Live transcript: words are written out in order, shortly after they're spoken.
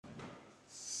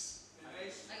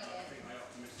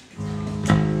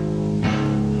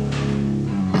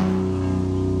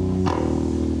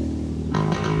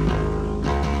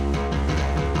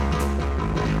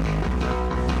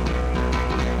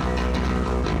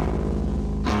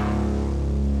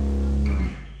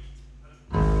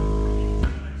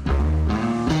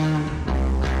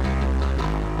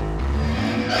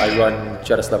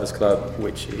Jealous Lovers Club,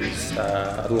 which is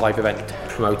a live event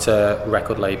promoter,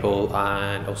 record label,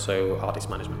 and also artist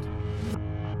management.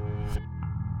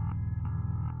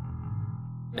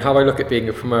 How I look at being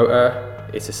a promoter,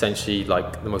 it's essentially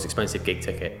like the most expensive gig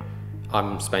ticket.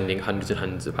 I'm spending hundreds and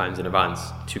hundreds of pounds in advance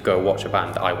to go watch a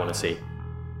band that I want to see.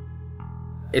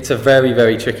 It's a very,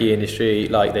 very tricky industry.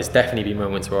 Like, there's definitely been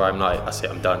moments where I'm like, that's it,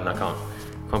 I'm done. I can't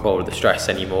bother with the stress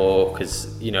anymore,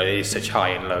 because it is such high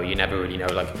and low. You never really know.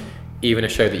 Like, even a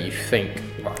show that you think,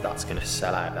 right, that's going to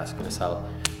sell out, that's going to sell,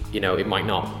 it might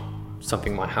not.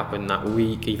 Something might happen that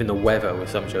week. Even the weather with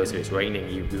some shows, if it's raining,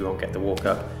 you won't get the walk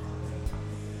up.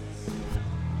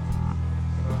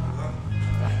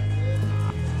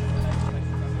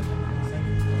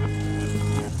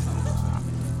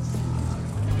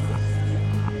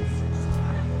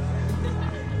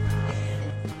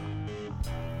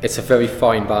 It's a very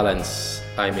fine balance.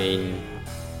 I mean,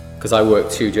 because I work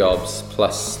 2 jobs,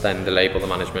 plus then the label, the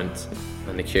management,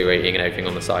 and the curating and everything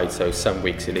on the side. So some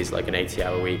weeks it is like an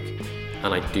 80-hour week,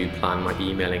 and I do plan my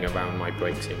emailing around my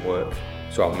breaks in work.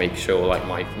 So I'll make sure like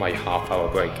my half-hour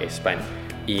break is spent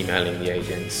emailing the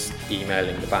agents,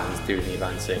 emailing the bands, doing the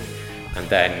advancing, and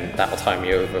then that'll time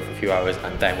me over for a few hours.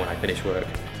 And then when I finish work,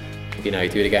 do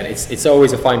it again. It's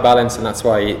always a fine balance, and that's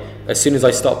why as soon as I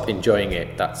stop enjoying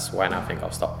it, that's when I think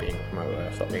I'll stop being a promoter,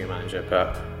 I'll stop being a manager.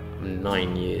 But I'm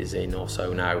 9 years in or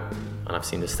so now, and I've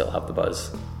seemed to still have the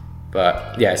buzz.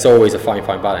 But yeah, it's always a fine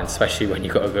balance, especially when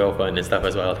you've got a girlfriend and stuff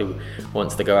as well who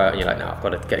wants to go out, and you're like, no, I've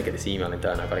got to get this emailing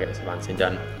done, I've got to get this advancing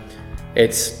done.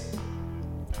 It's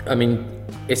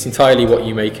entirely what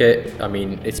you make it. I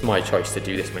mean, it's my choice to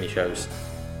do this many shows.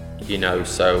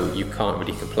 So you can't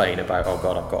really complain about, oh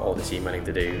God, I've got all this emailing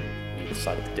to do. You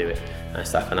decided to do it and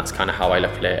stuff, and that's kind of how I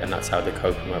look at it, and that's how the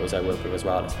co-promoters I work with as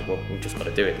well. It's like, well, we've just got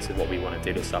to do it. This is what we want to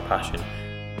do. This is our passion.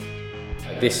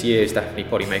 This year is definitely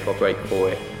probably make or break for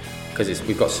it, because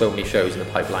we've got so many shows in the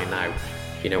pipeline now.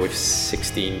 We've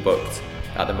 16 booked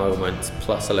at the moment,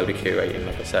 plus a load of curating.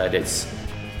 Like I said, this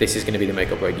is going to be the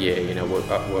make or break year.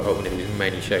 We're hoping to do as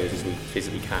many shows as we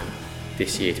physically can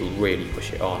this year to really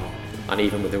push it on. And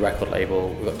even with the record label,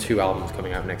 we've got 2 albums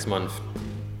coming out next month.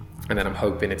 And then I'm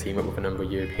hoping to team up with a number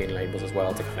of European labels as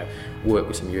well to kind of work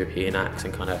with some European acts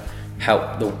and kind of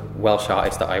help the Welsh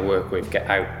artists that I work with get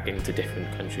out into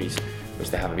different countries, which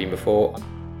they haven't been before.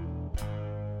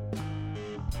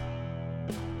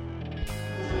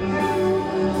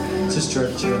 Just try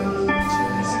to chill.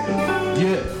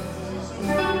 Yeah.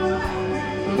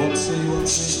 Won't see.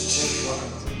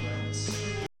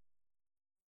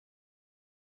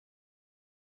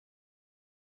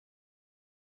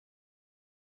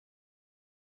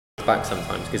 Back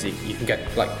sometimes, because you can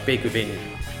get like big within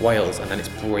Wales, and then it's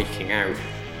breaking out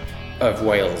of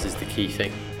Wales is the key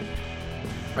thing.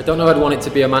 I don't know if I'd want it to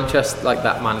be a Manchester, like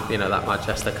that that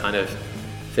Manchester kind of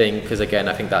thing, because again,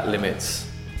 I think that limits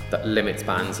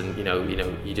bands, and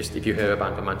you just, if you hear a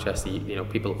band from Manchester,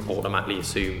 people automatically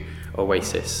assume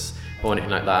Oasis or anything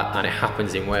like that, and it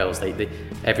happens in Wales. They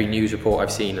every news report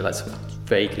I've seen that's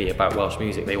vaguely about Welsh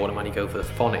music, they automatically go for the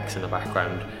Phonics in the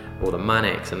background or the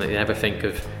Manics, and they never think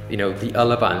of the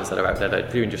other bands that are out there that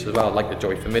are doing just as well, like the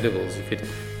Joy Formidables. You could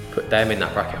put them in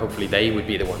that bracket. Hopefully they would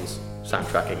be the ones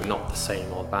soundtracking, not the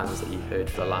same old bands that you've heard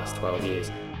for the last 12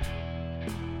 years.